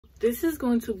This is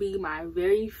going to be my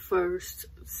very first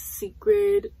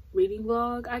secret reading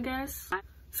vlog, I guess.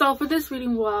 So for this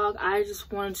reading vlog, I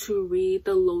just wanted to read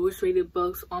the lowest rated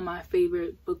books on my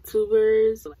favorite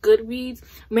booktubers, Goodreads,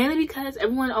 mainly because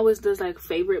everyone always does like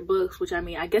favorite books, which I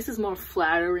mean, I guess is more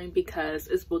flattering because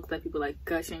it's books that people like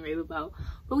gush and rave about.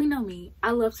 But we know me, I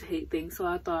love to hate things, so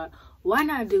I thought, why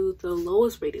not do the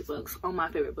lowest rated books on my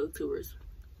favorite booktubers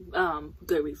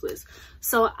Goodreads list.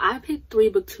 So I picked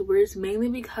 3 booktubers mainly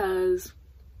because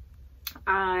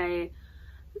I've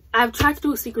tried to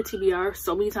do a secret TBR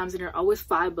so many times and there are always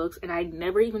 5 books and I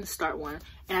never even start one,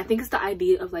 and I think it's the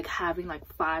idea of like having like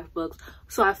 5 books.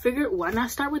 So I figured, why not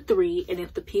start with 3, and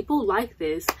if the people like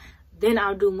this, then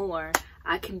I'll do more.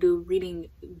 I can do reading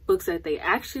books that they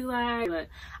actually like, but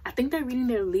I think that reading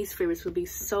their least favorites would be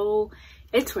so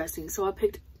interesting. So I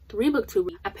picked 3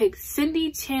 booktubers. I picked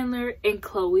Cindy, Chandler, and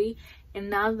Chloe, and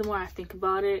now the more I think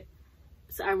about it,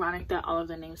 it's ironic that all of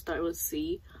their names start with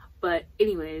C. But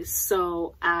anyways,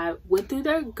 so I went through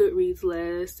their Goodreads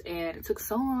list and it took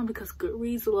so long because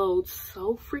Goodreads loads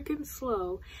so freaking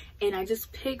slow, and I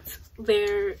just picked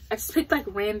like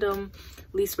random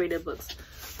least rated books.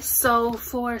 So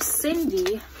for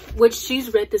Cindy, which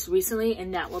she's read this recently,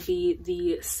 and that will be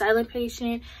The Silent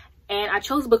Patient, and I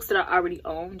chose books that I already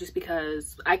own just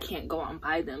because I can't go out and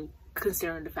buy them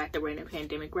considering the fact that we're in a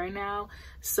pandemic right now.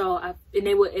 So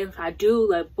if I do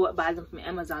like buy them from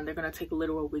Amazon, they're gonna take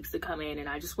literal weeks to come in, and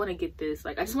I just want to get this,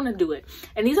 like I just want to do it.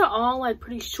 And these are all like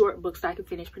pretty short books that I can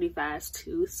finish pretty fast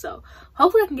too, so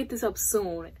hopefully I can get this up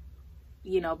soon,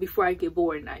 you know, before I get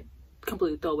bored and I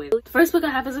completely throw away. The first book I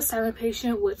have is A Silent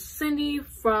Patient, which Cindy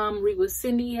from Read With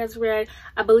Cindy has read.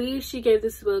 I believe she gave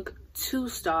this book 2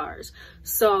 stars.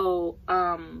 So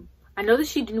I know that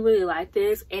she didn't really like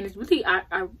this, and it's really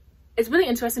it's really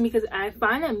interesting because I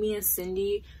find that me and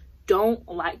Cindy don't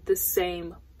like the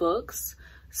same books.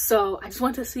 So I just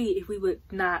want to see if we would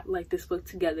not like this book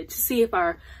together, to see if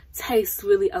our tastes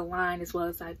really align as well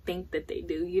as I think that they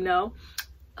do, you know?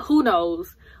 Who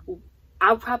knows?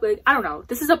 I don't know.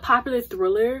 This is a popular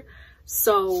thriller,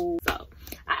 so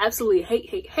I absolutely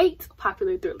hate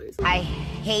popular thrillers. I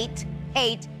hate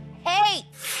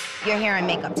your hair and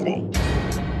makeup today.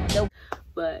 Nope.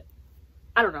 But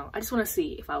I don't know. I just want to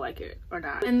see if I like it or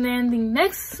not. And then the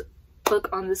next book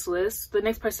on this list, the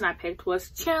next person I picked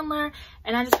was Chandler,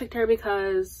 and I just picked her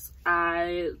because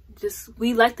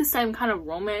we like the same kind of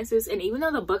romances, and even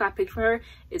though the book I picked for her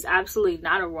is absolutely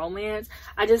not a romance,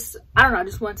 I don't know, I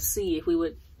just wanted to see if we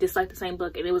would dislike the same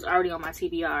book, and it was already on my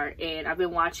TBR, and I've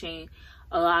been watching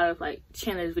a lot of like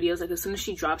Chandler's videos. Like as soon as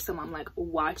she drops them, I'm like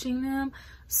watching them,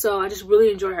 so I just really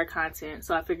enjoy her content,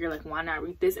 so I figured like why not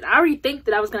read this. And I already think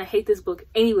that I was gonna hate this book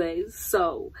anyways,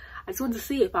 so I just wanted to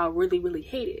see if I really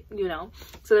hate it, you know.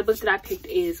 So the book that I picked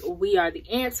is We Are the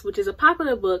Ants, which is a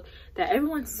popular book that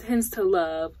everyone tends to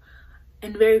love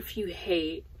and very few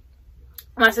hate.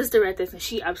 My sister read this and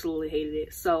she absolutely hated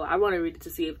it, so I want to read it to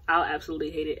see if I'll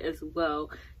absolutely hate it as well,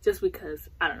 just because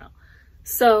I don't know.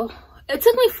 So it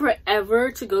took me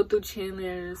forever to go through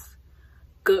Chandler's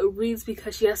Goodreads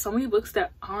because she has so many books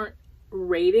that aren't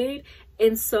rated,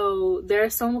 and so there are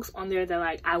some books on there that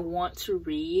like I want to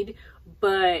read,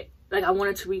 but like I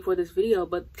wanted to read for this video,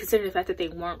 but considering the fact that they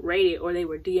weren't rated or they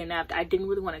were DNF'd, I didn't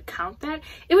really want to count that.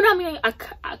 Even though I mean I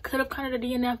could have counted a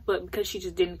DNF, but because she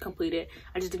just didn't complete it,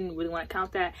 I just didn't really want to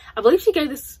count that. I believe she gave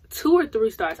this 2 or 3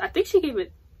 stars. I think she gave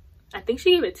it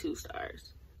 2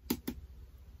 stars.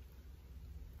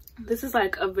 This is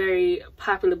like a very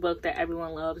popular book that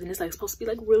everyone loves, and it's like supposed to be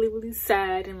like really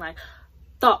sad and like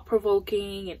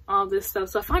thought-provoking and all this stuff.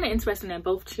 So I find it interesting that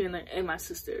both Chandler and my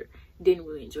sister didn't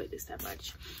really enjoy this that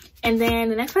much. And then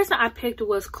the next person I picked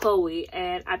was Chloe,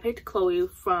 and I picked Chloe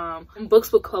from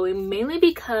Books with Chloe mainly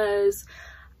because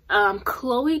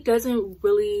Chloe doesn't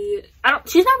really,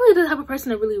 she's not really the type of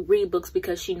person to really read books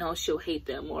because she knows she'll hate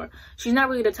them, or she's not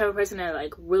really the type of person that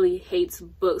like really hates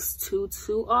books too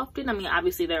often. I mean,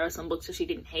 obviously there are some books that she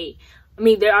didn't hate. I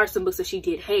mean, there are some books that she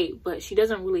did hate, but she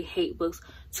doesn't really hate books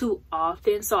too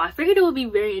often. So I figured it would be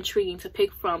very intriguing to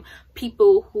pick from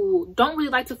people who don't really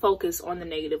like to focus on the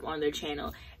negative on their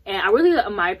channel. And I really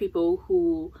admire people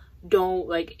who don't,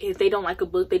 like, if they don't like a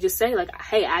book, they just say like,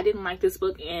 hey, I didn't like this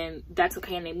book, and that's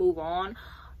okay, and they move on.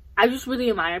 I just really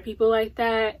admire people like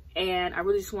that, and I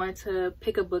really just wanted to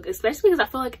pick a book, especially because I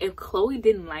feel like if Chloe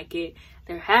didn't like it,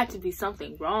 there had to be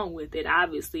something wrong with it,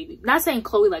 obviously. Not saying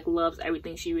Chloe like loves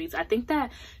everything she reads. I think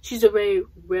that she's a very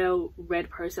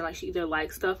well-read person. Like she either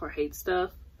likes stuff or hates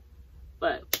stuff.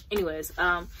 But anyways,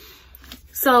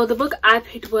 so the book I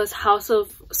picked was House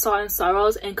of Salt and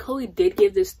Sorrows, and Chloe did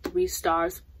give this 3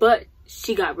 stars, but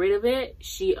she got rid of it.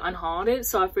 She unhauled it,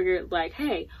 so I figured like,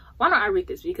 hey, why don't I read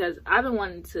this? Because I've been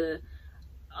wanting to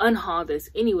unhaul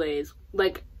this anyways.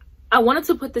 Like, I wanted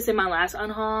to put this in my last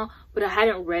unhaul, but I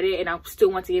hadn't read it and I still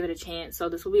want to give it a chance. So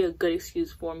this will be a good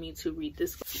excuse for me to read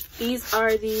this. These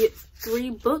are the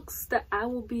 3 books that I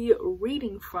will be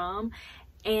reading from.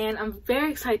 And I'm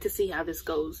very excited to see how this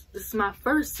goes. This is my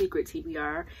first secret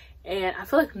TBR. And I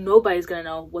feel like nobody's gonna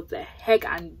know what the heck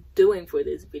I'm doing for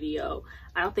this video.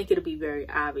 I don't think it'll be very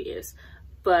obvious.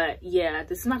 But yeah,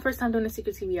 this is my first time doing a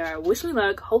secret TBR. Wish me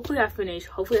luck. Hopefully I finish.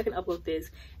 Hopefully I can upload this.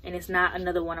 And it's not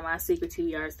another one of my secret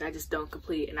TBRs that I just don't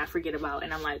complete and I forget about.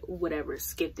 And I'm like, whatever,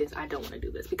 skip this. I don't want to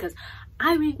do this. Because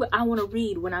I read what I want to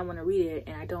read when I want to read it.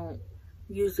 And I don't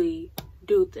usually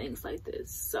do things like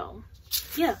this. So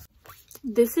yeah.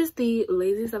 This is the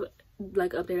laziest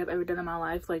update I've ever done in my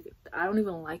life. Like, I don't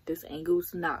even like this angle.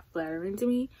 It's not flattering to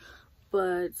me.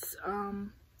 But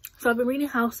so I've been reading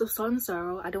House of Salt and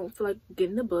Sorrow. I don't feel like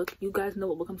getting the book. You guys know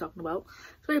what book I'm talking about.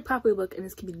 It's a very popular book in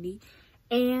this community.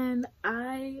 And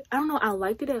I don't know, I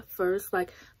liked it at first.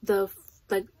 Like, it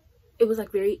was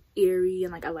like very eerie,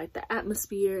 and like I liked the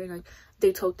atmosphere, and like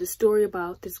they told this story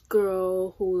about this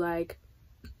girl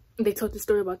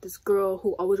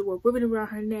who always wore ribbon around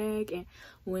her neck, and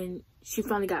when she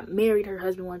finally got married, her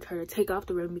husband wanted her to take off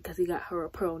the ribbon because he got her a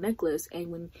pearl necklace, and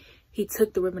when he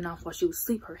took the ribbon off while she was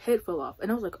asleep, her head fell off.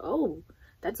 And I was like, oh,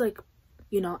 that's like,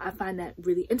 you know, I find that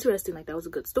really interesting. Like, that was a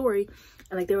good story.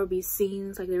 And like, there would be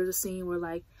scenes, like there was a scene where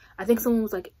like, I think someone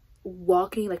was like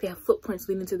walking, like they have footprints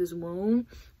leading to this room,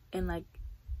 and like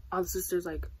all the sisters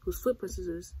like, whose footprints is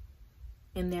this?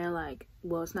 And they're like,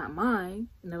 well, it's not mine.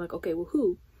 And they're like, okay, well,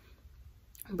 who?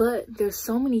 But there's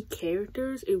so many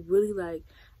characters, it really like,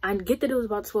 I get that it was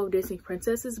about 12 dancing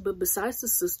princesses, but besides the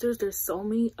sisters, there's so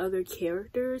many other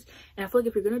characters. And I feel like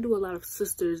if you're gonna do a lot of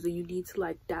sisters, then you need to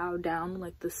like dial down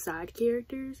like the side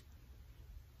characters.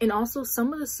 And also,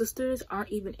 some of the sisters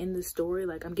aren't even in the story.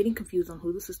 Like, I'm getting confused on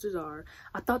who the sisters are.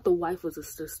 I thought the wife was a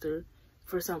sister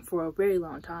for a very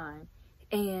long time.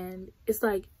 And it's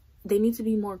like, they need to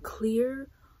be more clear.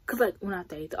 Cause like, well, not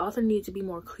they, the author needs to be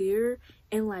more clear.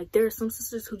 And like, there are some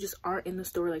sisters who just aren't in the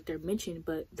story, like they're mentioned,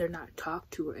 but they're not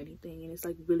talked to or anything. And it's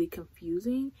like really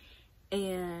confusing.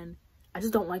 And I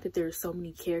just don't like that there's so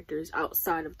many characters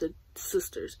outside of the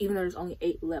sisters. Even though there's only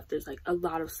 8 left, there's like a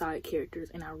lot of side characters,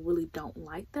 and I really don't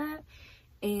like that.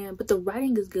 But the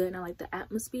writing is good, and I like the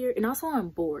atmosphere. And also, I'm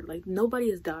bored. Like, nobody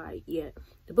has died yet.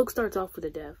 The book starts off with a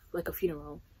death, like a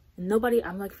funeral. Nobody,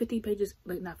 I'm like 50 pages,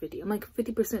 like not 50, I'm like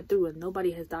 50% through, and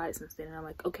nobody has died since then. And I'm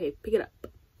like, okay, pick it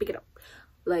up,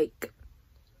 like,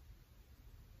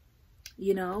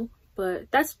 you know. But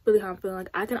that's really how I'm feeling. Like,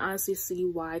 I can honestly see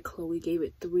why Chloe gave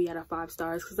it 3 out of 5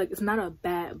 stars, because like, it's not a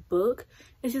bad book,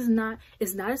 it's just not,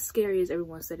 it's not as scary as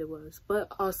everyone said it was.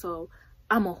 But also,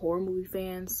 I'm a horror movie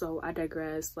fan, so I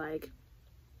digress. Like,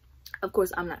 of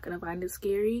course I'm not gonna find it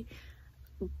scary,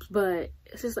 but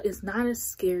it's just like, it's not as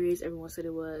scary as everyone said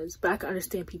it was. But I can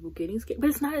understand people getting scared, but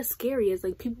it's not as scary as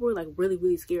like people were like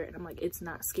really scared, and I'm like, it's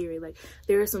not scary. Like,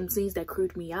 there are some scenes that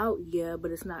creeped me out, yeah, but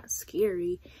it's not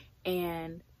scary.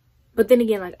 But then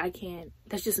again, like, I can't,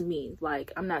 that's just me.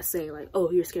 Like, I'm not saying like, oh,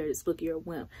 you're scared of this book, you're a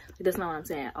wimp. Like, that's not what I'm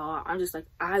saying. I'm just like,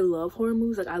 I love horror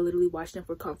movies. Like, I literally watch them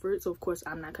for comfort, so of course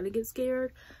I'm not gonna get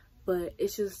scared. But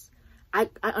it's just, I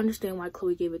understand why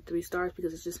Chloe gave it 3 stars,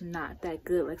 because it's just not that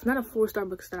good. Like, it's not a 4-star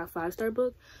book, it's not a 5-star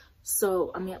book.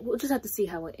 So, I mean, we'll just have to see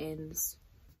how it ends.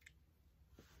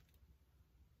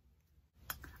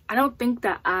 I don't think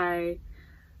that I've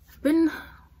been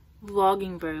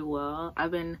vlogging very well.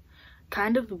 I've been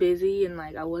kind of busy, and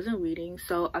like, I wasn't reading.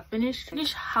 So I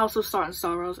finished House of Salt and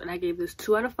Sorrows, and I gave this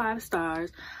 2 out of 5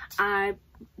 stars. I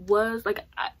was like,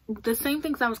 the same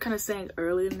things I was kind of saying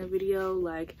earlier in the video.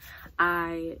 Like,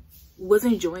 I was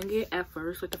enjoying it at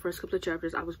first, like the first couple of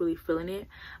chapters I was really feeling it,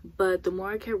 but the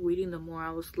more I kept reading, the more I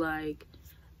was like,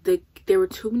 there were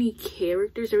too many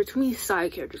characters, there were too many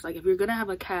side characters. Like, if you're gonna have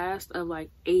a cast of like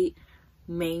 8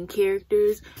 main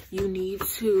characters, you need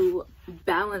to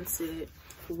balance it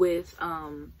with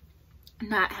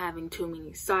not having too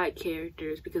many side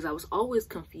characters, because I was always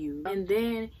confused. And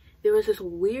then there was this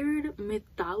weird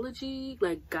mythology,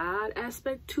 like God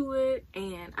aspect to it,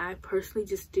 and I personally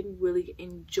just didn't really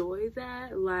enjoy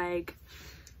that. Like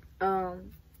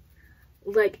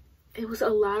it was a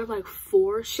lot of like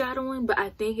foreshadowing, but I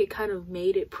think it kind of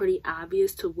made it pretty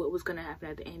obvious to what was gonna happen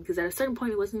at the end, because at a certain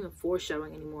point it wasn't even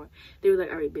foreshadowing anymore. They were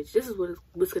like, all right, bitch, this is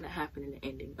what's gonna happen in the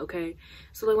ending, okay?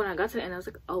 So like, when I got to the end, I was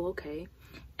like, oh, okay.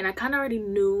 And I kind of already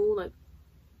knew like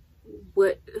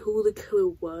who the killer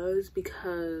was,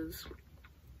 because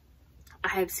I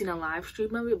had seen a live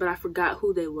stream of it, but I forgot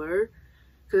who they were.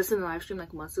 because it's in the live stream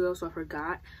like months ago, so I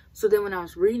forgot. So then when I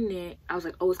was reading it, I was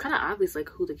like, oh, it's kind of obvious like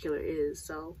who the killer is.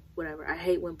 So whatever. I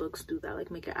hate when books do that,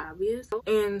 like make it obvious.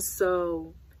 And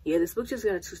so yeah, this book just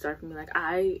got a 2-star for me. Like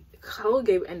I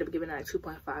ended up giving it like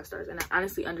 2.5 stars, and I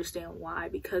honestly understand why,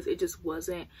 because it just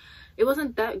wasn't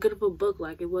that good of a book.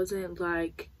 Like it wasn't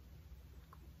like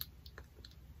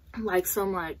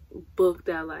some like book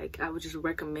that like I would just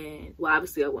recommend. Well,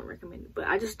 obviously I wouldn't recommend it, but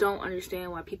I just don't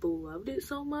understand why people loved it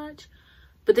so much.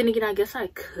 But then again, I guess I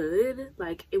could.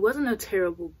 Like it wasn't a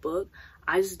terrible book,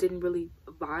 I just didn't really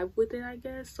vibe with it, I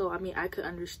guess. So I mean, I could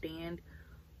understand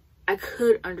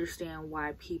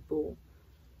why people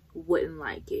wouldn't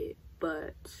like it,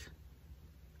 but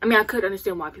I mean, I could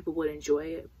understand why people would enjoy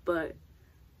it, but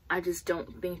I just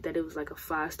don't think that it was like a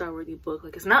 5-star worthy book.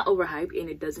 Like it's not overhyped and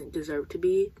it doesn't deserve to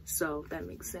be, so that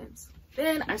makes sense.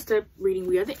 Then I started reading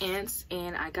We Are the Ants,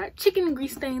 and I got chicken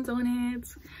grease stains on it.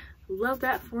 Love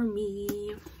that for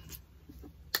me.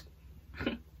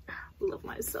 Love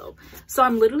myself. So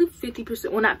I'm literally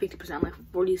 50%, well not 50%, I'm like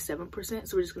 47%,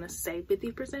 so we're just gonna say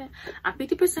 50%. I'm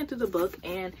 50% through the book,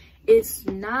 and it's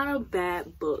not a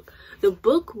bad book. The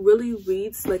book really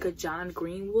reads like a John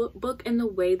Green book in the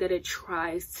way that it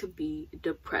tries to be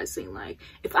depressing. Like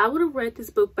if I would have read this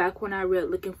book back when I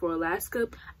read Looking for Alaska,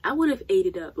 I would have ate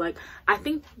it up. Like I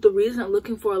think the reason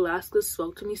Looking for Alaska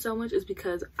spoke to me so much is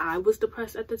because I was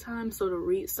depressed at the time, so to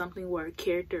read something where a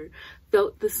character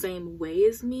felt the same way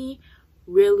as me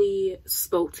really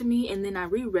spoke to me. And then I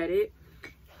reread it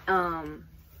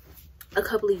a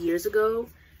couple of years ago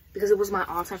because it was my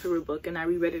all-time favorite book, and I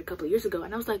reread it a couple of years ago,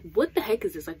 and I was like, what the heck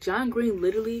is this? Like John Green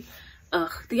literally,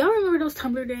 do y'all remember those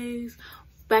Tumblr days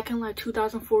back in like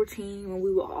 2014 when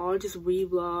we would all just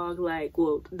reblog, like,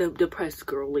 well, the depressed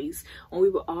girlies, when we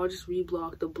would all just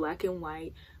reblog the black and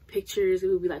white pictures? It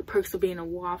would be like Perks of Being a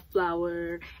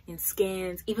Wallflower and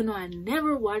Scans. Even though I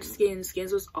never watched Scans,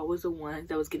 Scans was always the one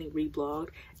that was getting reblogged.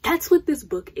 That's what this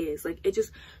book is. Like it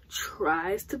just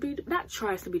tries to be, not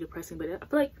tries to be depressing, but I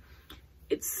feel like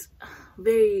it's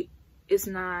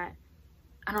not,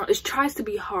 I don't know, it tries to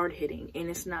be hard-hitting, and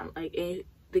it's not like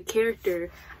the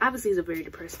character obviously is a very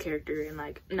depressed character, and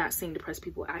like I'm not seeing depressed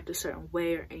people act a certain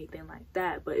way or anything like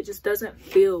that, but it just doesn't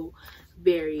feel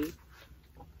very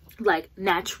like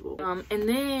natural. And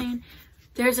then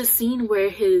there's a scene where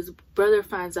his brother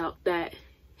finds out that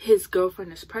his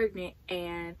girlfriend is pregnant,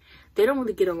 and they don't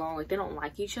really get along, like they don't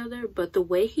like each other, but the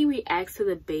way he reacts to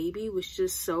the baby was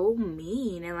just so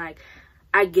mean. And like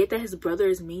I get that his brother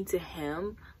is mean to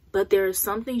him, but there are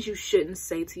some things you shouldn't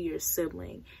say to your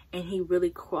sibling, and he really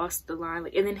crossed the line.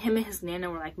 Like, and then him and his nana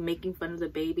were like making fun of the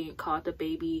baby and called the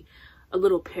baby a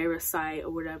little parasite or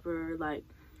whatever. Like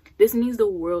this means the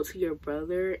world to your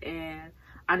brother, and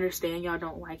I understand y'all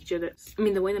don't like each other. I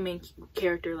mean, the way the main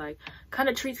character like kind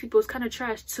of treats people is kind of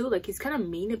trash too. Like he's kind of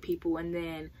mean to people and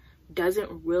then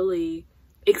doesn't really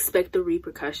expect the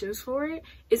repercussions for it.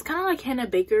 It's kind of like Hannah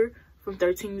Baker from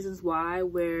 13 Reasons Why,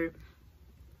 where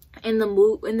in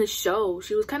the show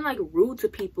she was kind of like rude to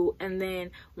people, and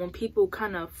then when people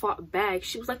kind of fought back,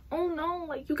 she was like, oh no,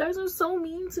 like you guys are so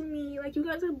mean to me, like you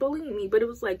guys are bullying me. But it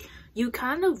was like, you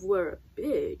kind of were a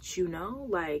bitch, you know?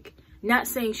 Like, not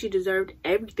saying she deserved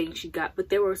everything she got, but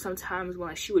there were some times when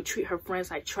like, she would treat her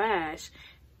friends like trash,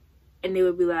 and they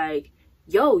would be like,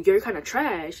 yo, you're kind of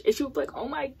trash, and she would be like, oh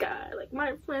my god, like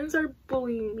my friends are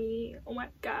bullying me, oh my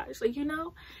gosh, like, you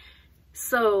know?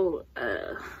 So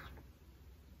I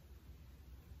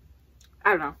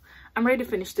don't know. I'm ready to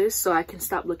finish this so I can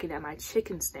stop looking at my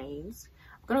chicken stains.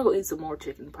 I'm gonna go eat some more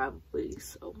chicken probably.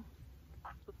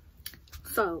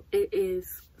 So it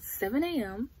is 7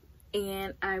 a.m.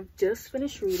 and I've just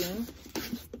finished reading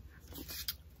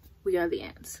We Are the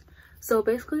Ants. So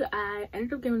basically I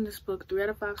ended up giving this book 3 out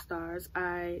of 5 stars.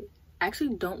 I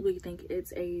actually don't really think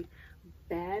it's a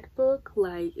bad book.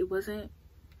 Like it wasn't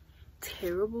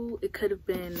terrible. It could have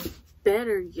been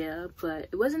better, yeah, but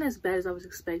it wasn't as bad as I was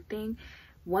expecting.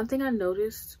 One thing I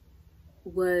noticed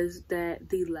was that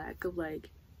the lack of like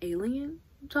alien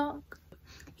talk.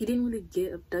 He didn't really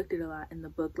get abducted a lot in the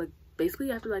book. Like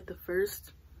basically after like the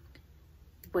first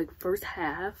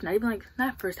half,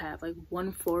 not first half, like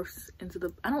 1/4 into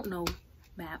the, I don't know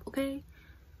map, okay,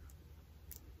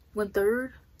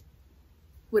 1/3,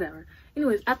 whatever.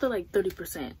 Anyways, after like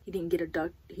 30%, he didn't get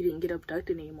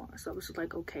abducted anymore. So I was just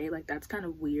like, okay, like that's kind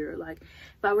of weird. Like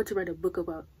if I were to write a book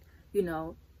about, you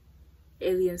know,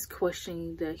 aliens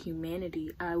questioning the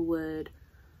humanity, I would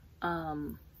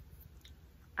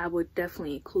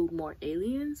definitely include more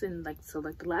aliens. And like, so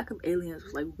like the lack of aliens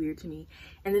was like weird to me.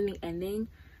 And then the ending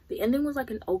was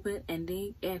like an open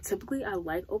ending, and typically I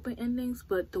like open endings,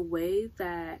 but the way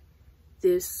that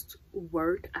this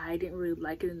worked. I didn't really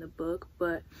like it in the book,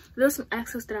 but there's some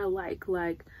aspects that I like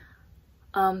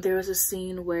there was a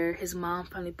scene where his mom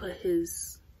finally put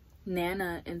his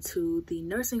Nana into the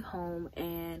nursing home,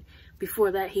 and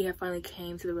before that he had finally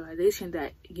came to the realization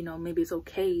that, you know, maybe it's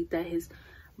okay that his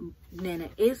Nana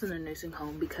is in a nursing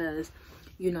home because,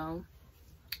 you know,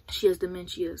 she has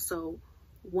dementia. So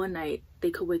one night they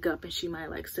could wake up and she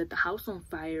might like set the house on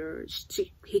fire, or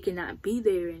he cannot be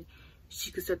there and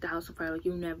she could set the house on fire. Like,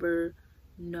 you never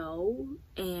know.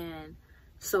 And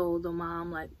so the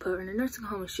mom like put her in a nursing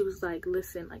home, and she was like,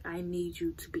 listen, like, I need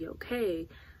you to be okay.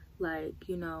 Like,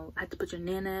 you know, I have to put your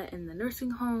Nana in the nursing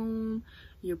home.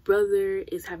 Your brother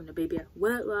is having a baby out of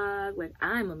wedlock. Like,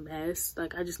 I'm a mess.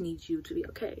 Like, I just need you to be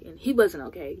okay. And he wasn't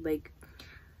okay. Like,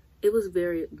 it was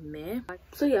very meh.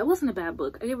 So yeah, it wasn't a bad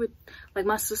book. I gave it, like,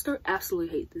 my sister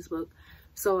absolutely hates this book.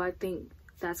 So I think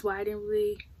that's why I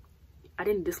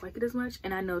didn't dislike it as much.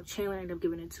 And I know Chandler ended up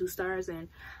giving it 2 stars, and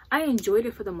I enjoyed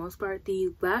it for the most part. The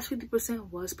last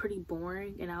 50% was pretty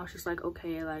boring, and I was just like,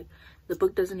 okay, like, the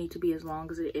book doesn't need to be as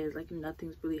long as it is. Like,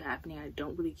 nothing's really happening. I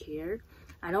don't really care.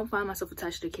 I don't find myself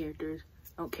attached to characters.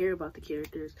 I don't care about the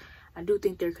characters. I do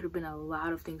think there could have been a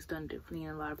lot of things done differently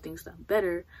and a lot of things done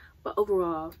better, but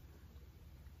overall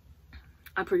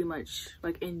I pretty much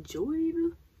like enjoyed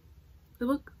the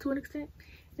book to an extent.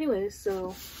 Anyways,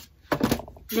 so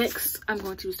next, I'm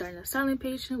going to be starting The Silent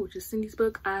Patient, which is Cindy's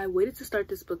book. I waited to start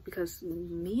this book because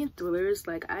me and thrillers,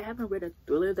 like, I haven't read a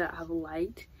thriller that I've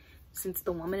liked since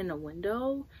The Woman in the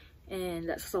Window, and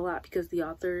that's a lot because the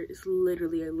author is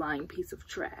literally a lying piece of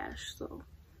trash. So,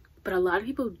 but a lot of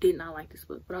people did not like this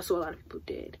book, but also a lot of people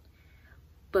did.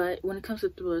 But when it comes to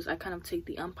thrillers, I kind of take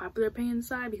the unpopular opinion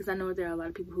side because I know there are a lot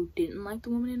of people who didn't like The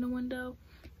Woman in the Window,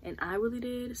 and I really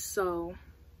did. So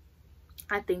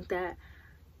I think that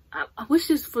I wish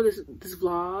this for this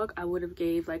vlog I would have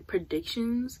gave like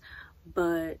predictions,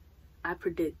 but I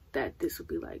predict that this would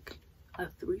be like a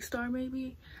 3-star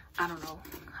maybe. I don't know.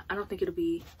 I don't think it'll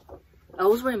be. I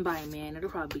was written by a man. It'll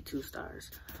probably be 2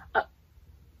 stars.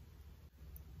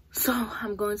 So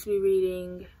I'm going to be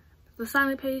reading The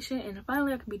Silent Patient, and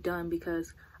finally I can be done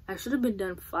because I should have been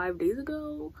done 5 days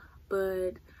ago,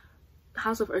 but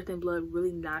House of Earth and Blood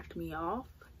really knocked me off,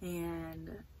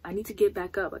 and I need to get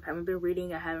back up. Like, I haven't been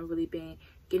reading. I haven't really been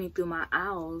getting through my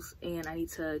owls, and I need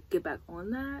to get back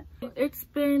on that. It's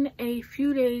been a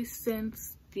few days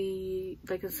since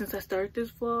since I started this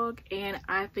vlog, and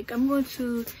I think I'm going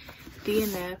to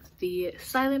DNF The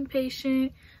Silent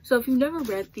Patient. So if you've never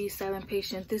read The Silent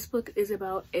Patient, this book is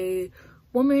about a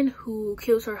woman who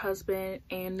kills her husband,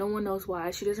 and no one knows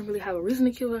why. She doesn't really have a reason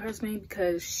to kill her husband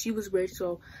because she was rich,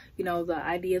 so, you know, the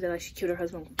idea that like she killed her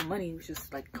husband for money was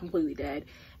just like completely dead.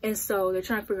 And so they're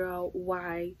trying to figure out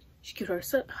why she killed her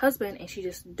husband, and she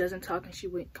just doesn't talk, and she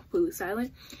went completely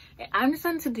silent. And I'm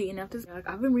deciding to DNF this. Like,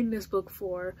 I've been reading this book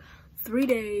for 3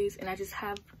 days, and I just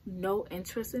have no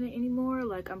interest in it anymore.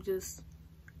 Like,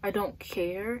 I don't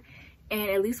care. And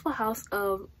at least for House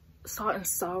of Salt and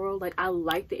Sorrow, like, I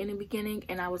liked it in the beginning,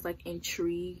 and I was like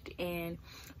intrigued, and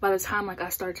by the time like I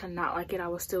started to not like it, I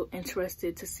was still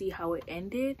interested to see how it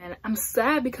ended. And I'm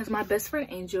sad because my best friend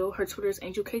Angel, her Twitter is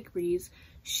Angel Cake Reads,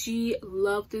 she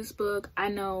loved this book. I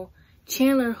know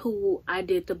Chandler, who I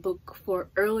did the book for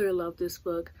earlier, loved this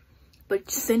book, but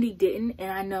Cindy didn't.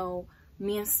 And I know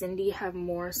me and Cindy have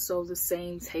more so the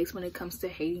same taste when it comes to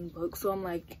hating books. So I'm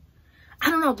like,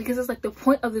 I don't know, because it's like the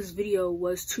point of this video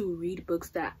was to read books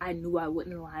that I knew I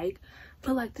wouldn't like.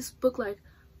 But like this book, like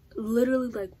literally,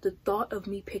 like the thought of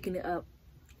me picking it up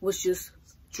was just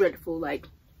dreadful. Like,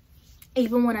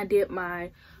 even when I did my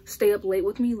Stay Up Late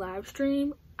With Me live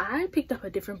stream, I picked up a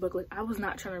different book. Like, I was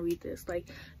not trying to read this. Like,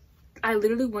 I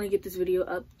literally want to get this video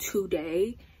up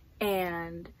today,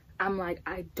 and I'm like,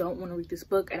 I don't want to read this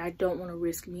book, and I don't want to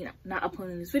risk me not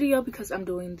uploading this video because I'm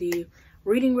doing the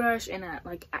reading rush, and I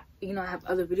have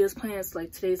other videos planned. So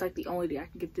like, today's like the only day I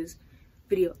can get this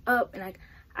video up, and like,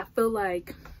 I feel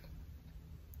like,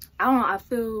 I don't know, I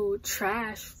feel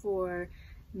trash for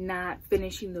not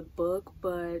finishing the book,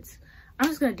 but I'm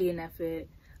just gonna DNF it.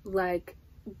 Like,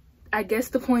 I guess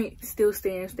the point still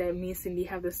stands that me and Cindy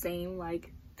have the same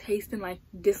like taste in like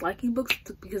disliking books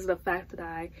because of the fact that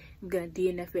I am gonna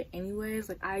DNF it anyways.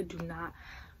 Like, I do not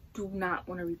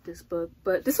want to read this book.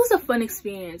 But this was a fun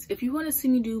experience. If you want to see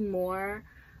me do more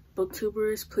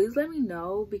booktubers, please let me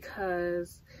know,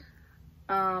 because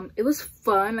it was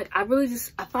fun. Like, I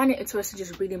find it interesting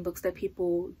just reading books that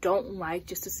people don't like,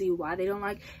 just to see why they don't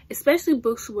like, especially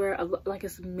books where like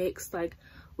it's mixed, like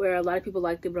where a lot of people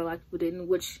liked it but a lot of people didn't,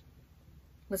 which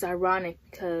was ironic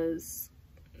because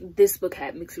this book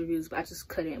had mixed reviews, but I just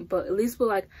couldn't. But at least with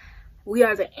like We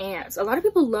Are the Ants. A lot of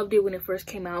people loved it when it first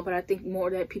came out, but I think more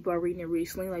that people are reading it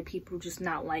recently, like people just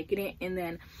not liking it. And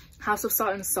then House of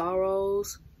Salt and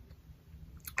Sorrows,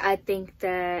 I think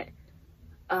that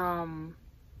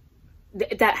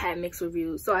that had mixed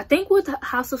reviews. So I think with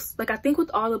House of, like, I think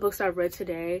with all the books I've read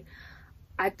today,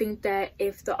 I think that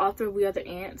if the author of We Are the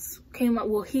Ants came out,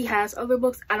 well, he has other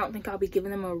books, I don't think I'll be giving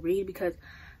them a read, because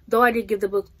though I did give the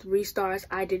book 3 stars,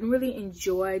 I didn't really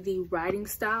enjoy the writing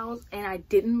styles, and I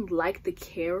didn't like the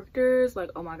characters.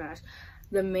 Like, oh my gosh,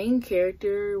 the main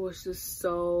character was just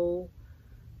so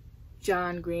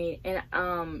John Green. And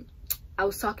I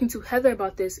was talking to Heather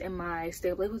about this in my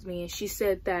Stay Up Late With Me, and she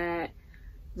said that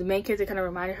the main character kind of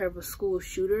reminded her of a school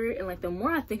shooter. And like, the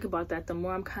more I think about that, the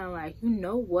more I'm kind of like, you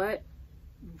know what,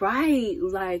 right?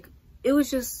 Like, it was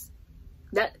just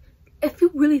that, if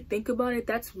you really think about it,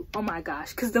 that's, oh my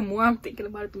gosh, because the more I'm thinking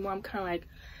about it, the more I'm kind of like,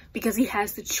 because he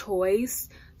has the choice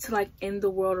to like end the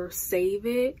world or save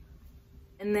it.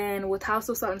 And then with House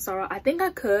of Salt and Sorrow, I think I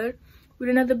could read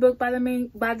another book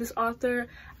by this author.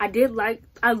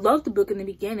 I loved the book in the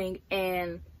beginning,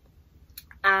 and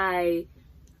I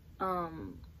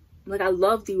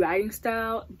loved the writing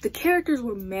style. The characters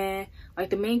were meh.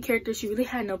 Like, the main character, she really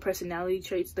had no personality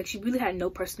traits. Like, she really had no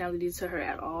personality to her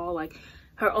at all. Like,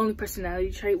 her only personality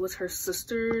trait was her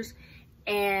sister's,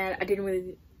 and I didn't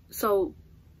really, so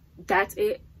that's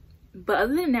it. But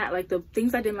other than that, like, the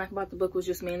things I didn't like about the book was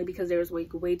just mainly because there was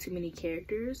like way too many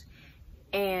characters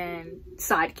and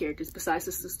side characters besides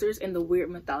the sisters, and the weird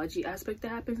mythology aspect that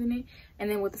happens in it. And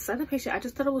then with The Silent Patient, I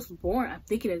just thought it was boring. I'm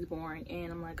thinking it's boring,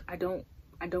 and I'm like, I don't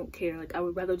care. Like, I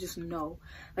would rather just know.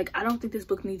 Like, I don't think this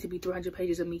book needs to be 300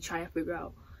 pages of me trying to figure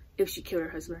out if she killed her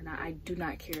husband or not. I do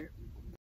not care.